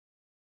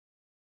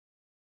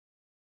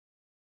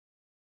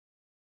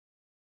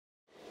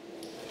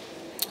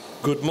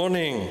Good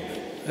morning,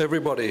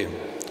 everybody,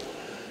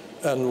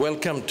 and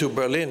welcome to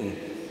Berlin.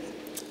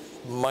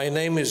 My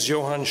name is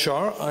Johan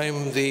Schaar.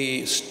 I'm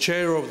the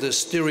chair of the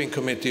steering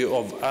committee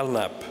of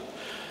ALNAP,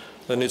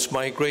 and it's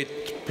my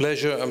great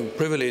pleasure and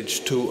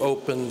privilege to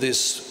open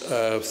this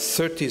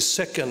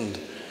 32nd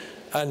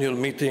annual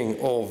meeting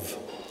of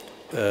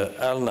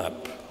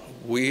ALNAP.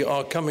 We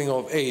are coming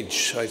of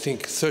age, I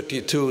think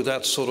 32,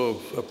 that's sort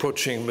of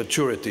approaching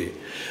maturity.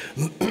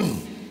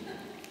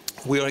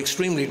 We are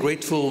extremely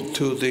grateful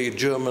to the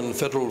German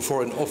Federal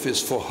Foreign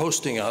Office for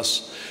hosting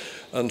us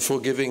and for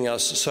giving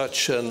us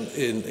such an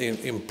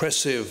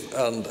impressive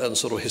and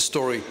sort of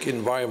historic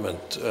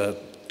environment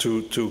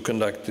to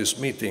conduct this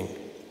meeting.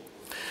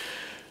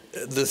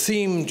 The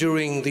theme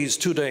during these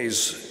 2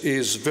 days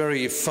is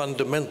very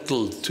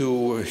fundamental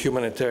to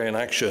humanitarian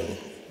action.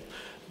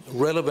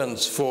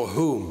 Relevance for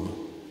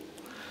whom?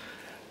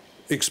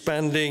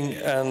 Expanding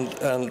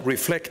and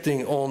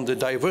reflecting on the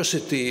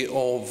diversity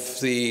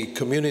of the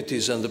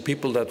communities and the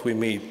people that we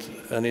meet,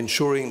 and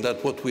ensuring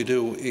that what we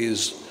do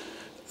is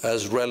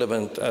as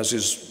relevant as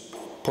is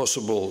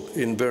possible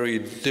in very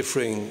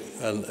differing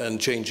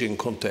and changing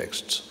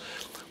contexts.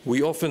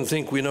 We often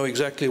think we know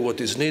exactly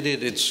what is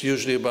needed. It's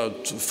usually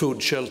about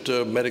food,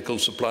 shelter, medical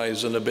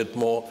supplies, and a bit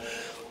more.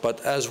 But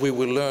as we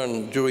will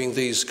learn during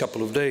these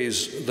couple of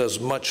days, there's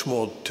much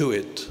more to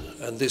it.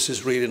 And this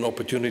is really an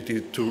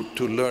opportunity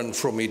to learn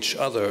from each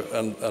other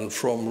and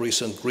from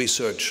recent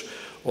research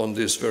on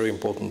this very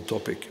important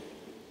topic.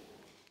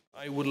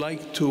 I would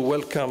like to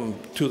welcome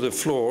to the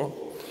floor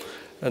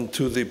and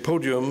to the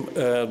podium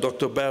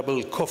Dr.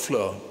 Bärbel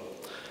Kofler,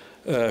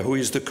 who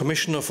is the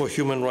Commissioner for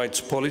Human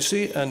Rights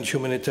Policy and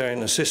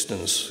Humanitarian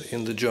Assistance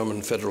in the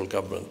German federal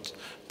government.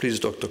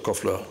 Please, Dr.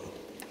 Kofler.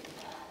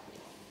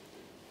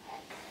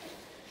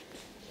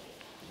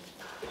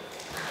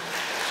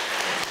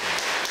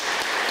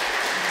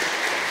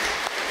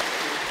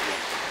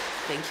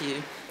 Thank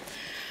you.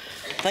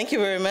 Thank you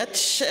very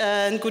much,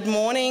 and good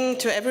morning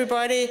to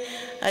everybody.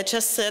 I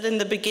just said in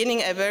the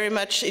beginning I very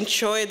much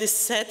enjoy this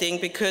setting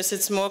because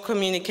it's more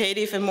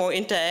communicative and more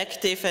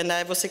interactive, and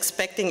I was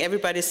expecting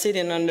everybody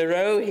sitting on the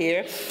row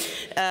here.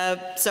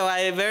 So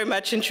I very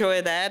much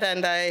enjoy that,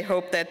 and I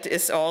hope that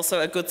is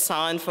also a good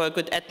sign for a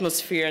good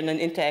atmosphere and an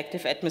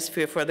interactive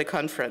atmosphere for the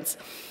conference.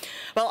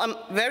 Well, I'm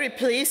very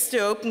pleased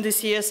to open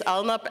this year's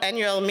ALNAP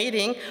annual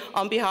meeting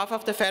on behalf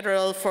of the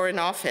Federal Foreign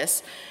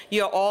Office.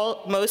 You're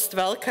all most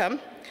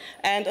welcome,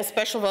 and a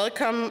special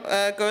welcome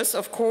goes,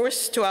 of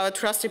course, to our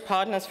trusted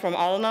partners from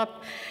ALNAP,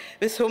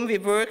 with whom we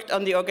worked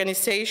on the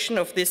organization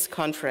of this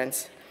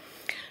conference.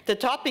 The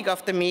topic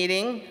of the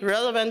meeting,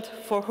 relevant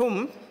for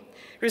whom,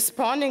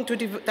 responding to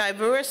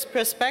diverse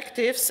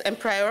perspectives and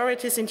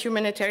priorities in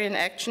humanitarian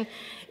action,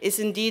 is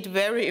indeed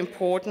very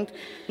important,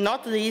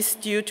 not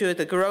least due to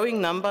the growing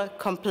number,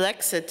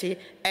 complexity,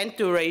 and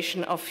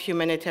duration of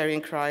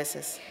humanitarian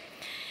crises.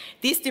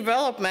 These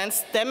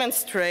developments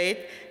demonstrate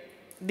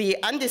the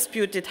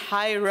undisputed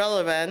high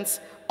relevance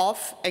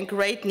of and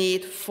great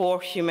need for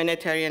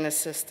humanitarian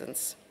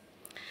assistance.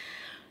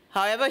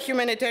 However,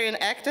 humanitarian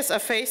actors are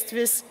faced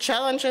with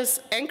challenges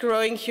and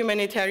growing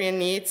humanitarian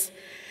needs,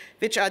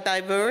 which are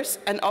diverse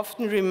and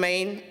often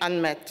remain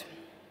unmet.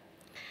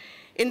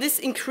 In this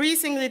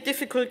increasingly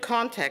difficult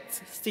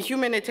context, the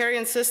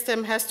humanitarian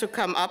system has to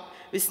come up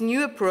with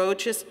new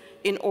approaches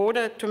in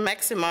order to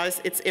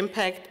maximize its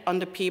impact on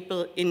the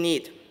people in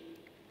need.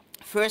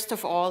 First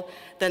of all,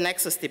 the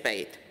nexus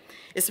debate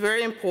is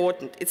very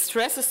important. It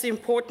stresses the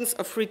importance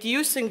of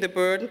reducing the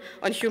burden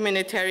on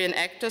humanitarian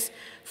actors,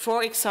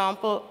 for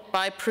example,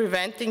 by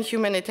preventing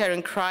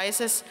humanitarian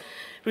crises,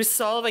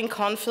 resolving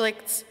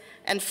conflicts,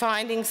 and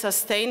finding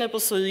sustainable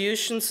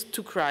solutions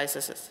to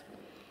crises.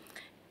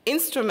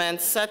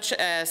 Instruments such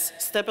as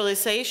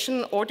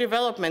stabilization or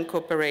development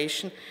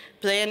cooperation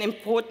play an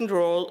important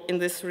role in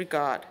this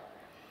regard.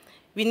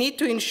 We need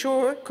to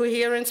ensure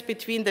coherence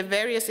between the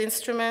various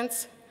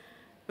instruments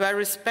while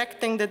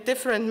respecting the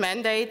different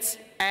mandates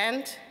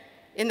and,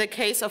 in the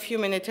case of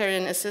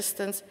humanitarian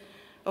assistance,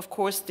 of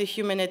course, the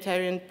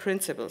humanitarian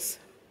principles.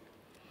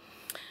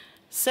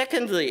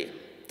 Secondly,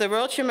 the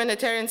World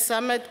Humanitarian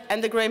Summit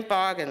and the Grand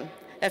Bargain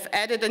have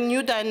added a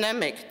new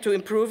dynamic to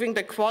improving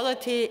the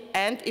quality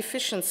and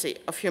efficiency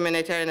of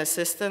humanitarian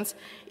assistance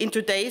in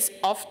today's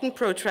often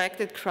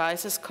protracted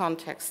crisis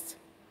context.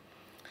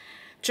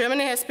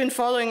 Germany has been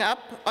following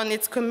up on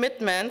its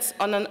commitments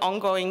on an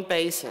ongoing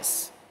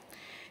basis.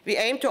 We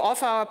aim to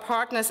offer our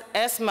partners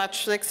as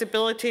much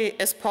flexibility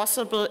as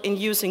possible in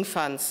using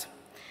funds.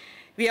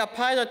 We are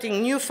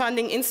piloting new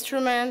funding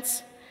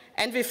instruments,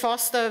 and we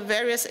foster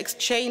various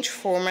exchange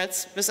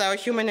formats with our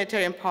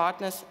humanitarian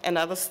partners and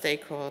other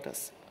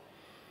stakeholders.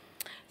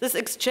 This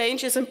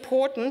exchange is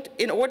important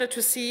in order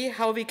to see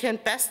how we can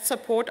best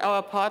support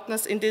our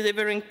partners in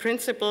delivering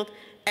principled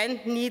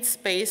and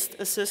needs-based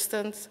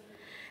assistance,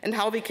 and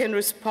how we can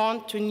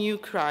respond to new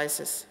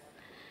crises.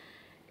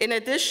 In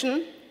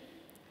addition,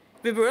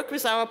 we work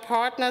with our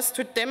partners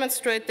to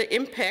demonstrate the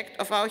impact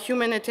of our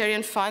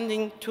humanitarian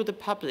funding to the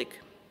public.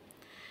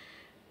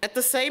 At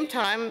the same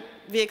time,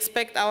 we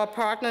expect our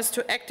partners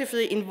to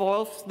actively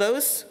involve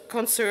those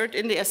concerned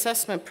in the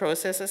assessment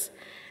processes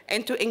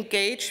and to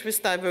engage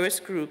with diverse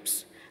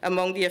groups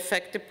among the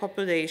affected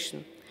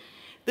population.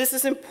 This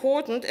is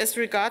important as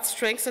regards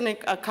strengthening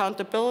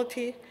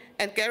accountability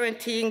and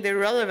guaranteeing the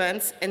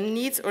relevance and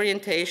needs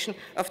orientation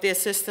of the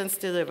assistance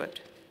delivered.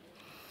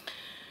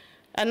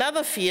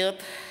 Another field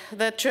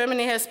that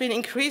Germany has been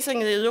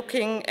increasingly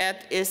looking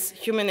at is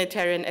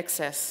humanitarian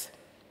access.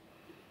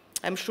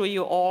 I'm sure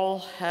you all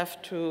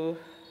have to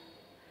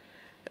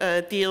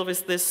deal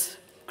with this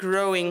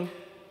growing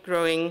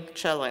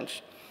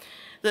challenge.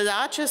 The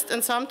largest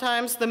and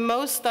sometimes the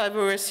most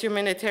diverse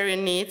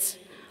humanitarian needs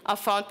are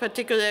found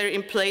particularly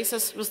in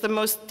places with the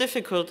most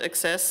difficult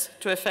access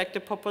to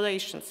affected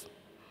populations.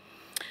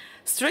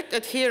 Strict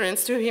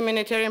adherence to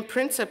humanitarian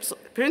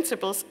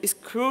principles is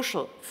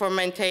crucial for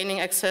maintaining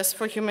access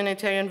for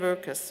humanitarian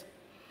workers.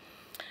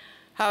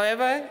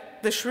 However,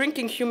 the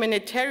shrinking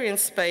humanitarian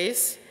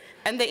space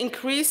and the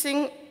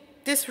increasing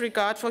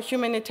disregard for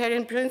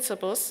humanitarian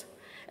principles,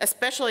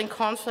 especially in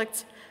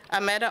conflicts, are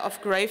a matter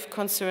of grave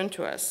concern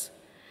to us.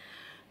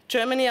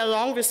 Germany,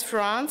 along with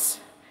France,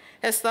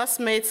 has thus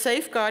made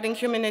safeguarding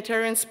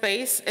humanitarian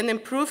space and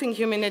improving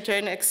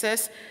humanitarian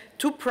access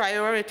two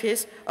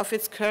priorities of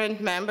its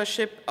current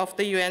membership of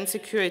the UN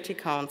Security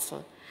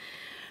Council.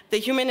 The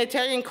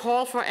humanitarian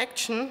call for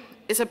action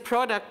is a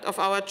product of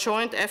our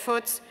joint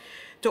efforts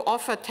to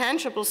offer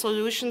tangible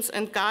solutions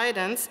and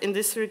guidance in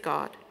this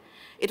regard.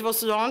 It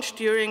was launched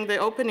during the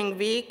opening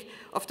week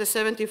of the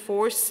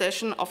 74th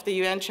session of the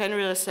UN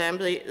General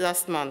Assembly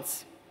last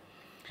month.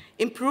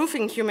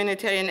 Improving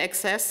humanitarian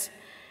access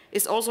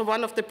is also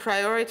one of the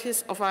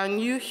priorities of our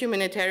new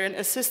humanitarian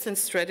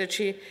assistance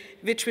strategy,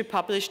 which we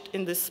published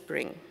in this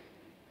spring.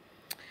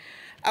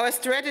 Our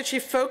strategy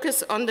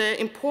focuses on the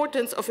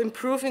importance of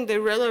improving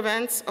the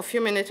relevance of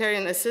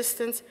humanitarian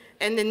assistance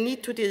and the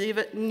need to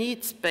deliver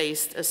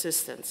needs-based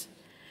assistance.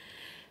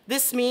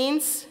 This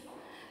means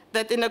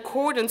that in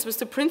accordance with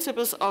the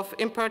principles of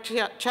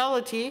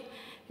impartiality,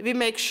 we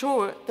make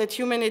sure that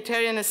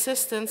humanitarian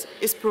assistance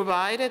is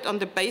provided on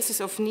the basis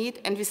of need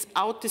and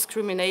without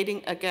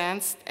discriminating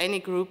against any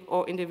group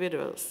or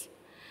individuals.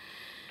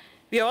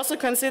 We also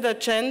consider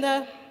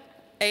gender,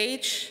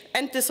 age,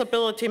 and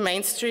disability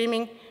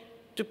mainstreaming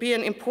to be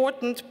an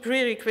important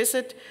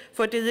prerequisite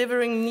for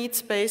delivering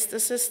needs-based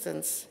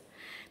assistance.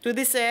 To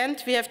this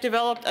end, we have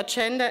developed a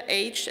gender,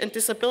 age, and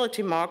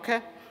disability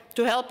marker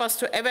to help us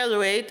to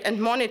evaluate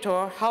and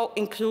monitor how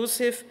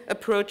inclusive a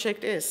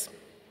project is.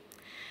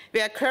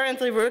 We are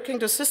currently working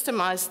to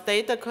systemize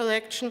data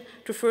collection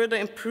to further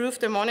improve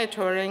the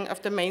monitoring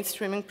of the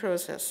mainstreaming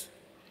process.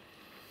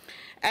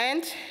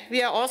 And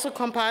we are also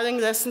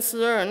compiling lessons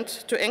learned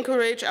to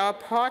encourage our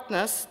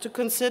partners to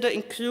consider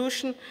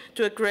inclusion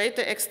to a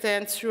greater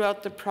extent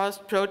throughout the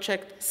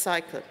project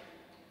cycle.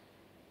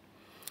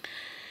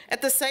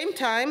 At the same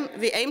time,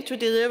 we aim to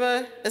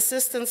deliver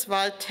assistance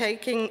while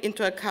taking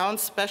into account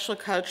special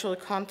cultural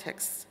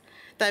contexts,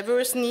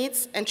 diverse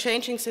needs, and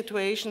changing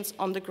situations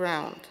on the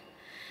ground.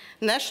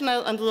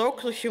 National and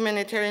local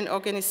humanitarian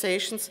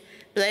organizations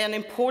play an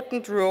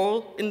important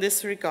role in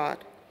this regard,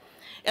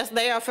 as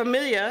they are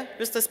familiar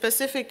with the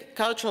specific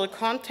cultural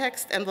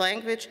context and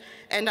language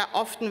and are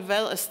often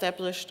well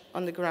established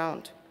on the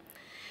ground.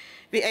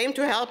 We aim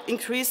to help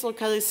increase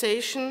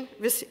localization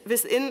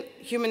within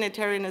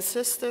humanitarian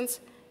assistance,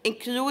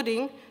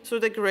 including through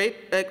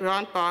the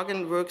Grand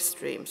Bargain work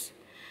streams.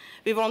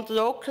 We want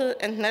local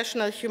and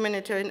national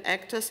humanitarian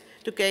actors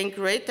to gain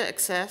greater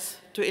access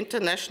to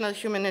international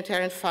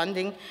humanitarian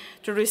funding,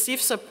 to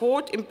receive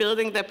support in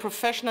building their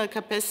professional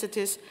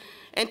capacities,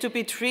 and to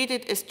be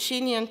treated as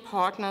genuine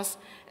partners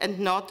and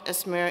not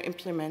as mere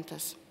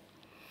implementers.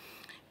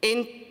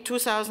 In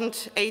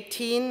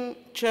 2018,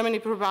 Germany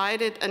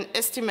provided an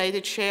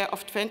estimated share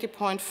of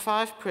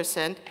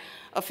 20.5%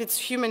 of its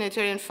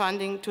humanitarian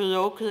funding to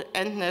local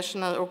and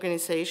national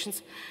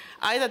organizations,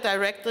 either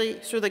directly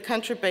through the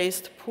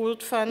country-based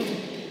pooled fund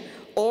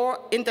or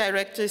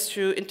indirectly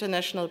through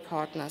international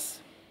partners.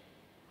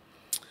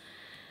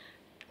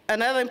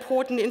 Another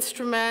important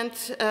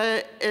instrument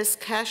is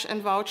cash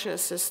and voucher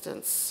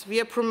assistance.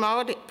 We are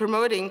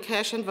promoting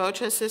cash and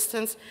voucher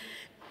assistance.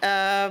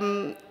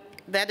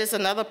 That is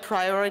another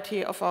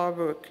priority of our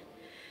work.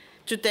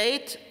 To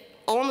date,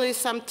 only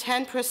some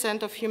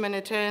 10% of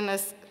humanitarian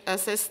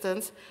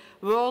assistance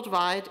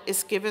worldwide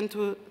is given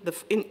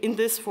in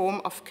this form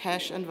of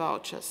cash and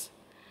vouchers.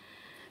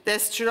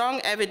 There's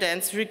strong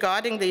evidence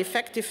regarding the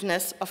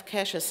effectiveness of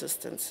cash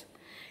assistance.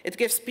 It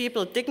gives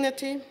people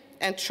dignity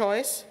and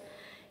choice,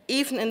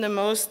 even in the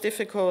most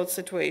difficult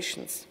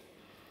situations.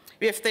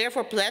 We have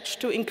therefore pledged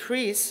to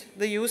increase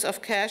the use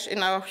of cash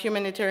in our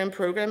humanitarian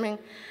programming,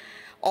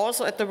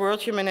 also at the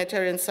World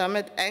Humanitarian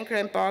Summit and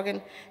Grand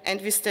Bargain,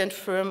 and we stand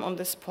firm on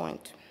this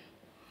point.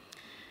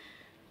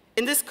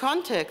 In this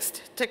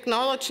context,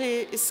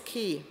 technology is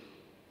key.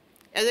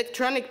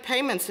 Electronic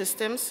payment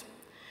systems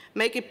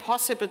make it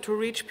possible to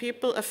reach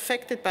people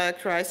affected by a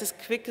crisis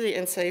quickly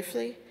and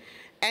safely,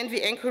 and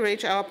we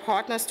encourage our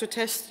partners to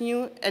test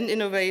new and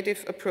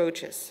innovative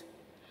approaches.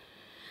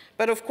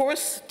 But of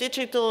course,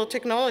 digital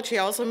technology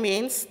also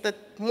means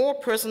that more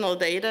personal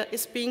data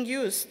is being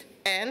used,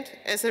 and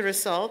as a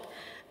result,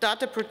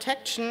 data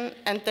protection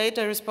and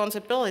data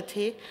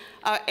responsibility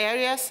are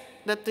areas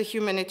that the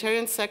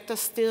humanitarian sector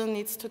still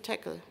needs to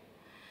tackle.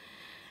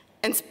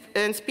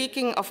 And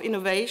speaking of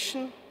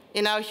innovation,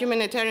 in our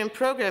humanitarian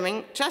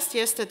programming, just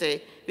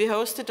yesterday, we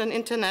hosted an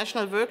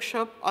international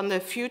workshop on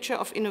the future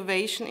of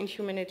innovation in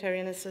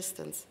humanitarian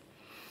assistance.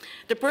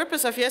 The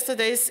purpose of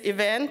yesterday's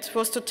event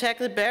was to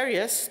tackle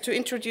barriers to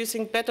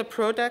introducing better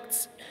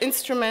products,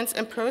 instruments,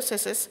 and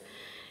processes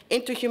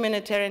into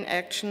humanitarian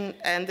action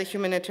and the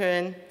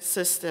humanitarian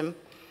system.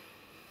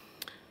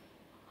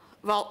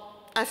 Well,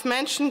 I've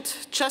mentioned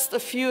just a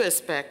few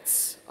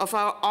aspects of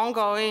our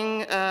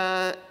ongoing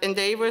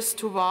endeavors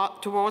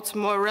towards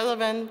more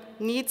relevant,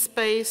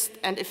 needs-based,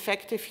 and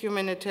effective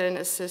humanitarian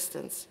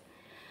assistance.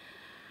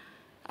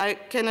 I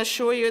can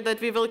assure you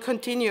that we will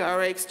continue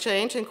our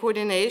exchange and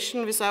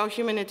coordination with our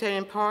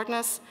humanitarian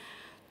partners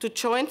to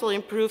jointly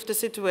improve the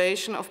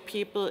situation of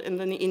people in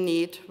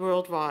need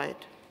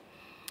worldwide.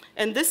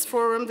 And this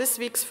forum, this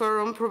week's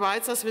forum,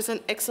 provides us with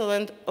an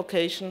excellent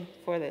occasion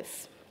for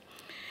this.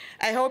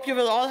 I hope you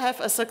will all have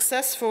a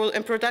successful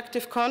and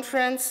productive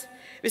conference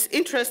with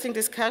interesting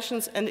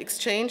discussions and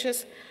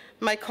exchanges.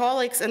 My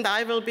colleagues and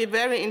I will be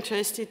very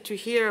interested to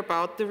hear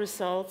about the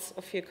results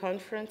of your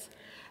conference.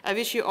 I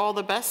wish you all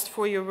the best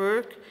for your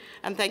work,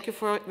 and thank you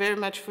very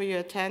much for your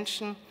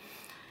attention.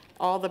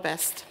 All the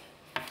best.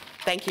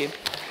 Thank you.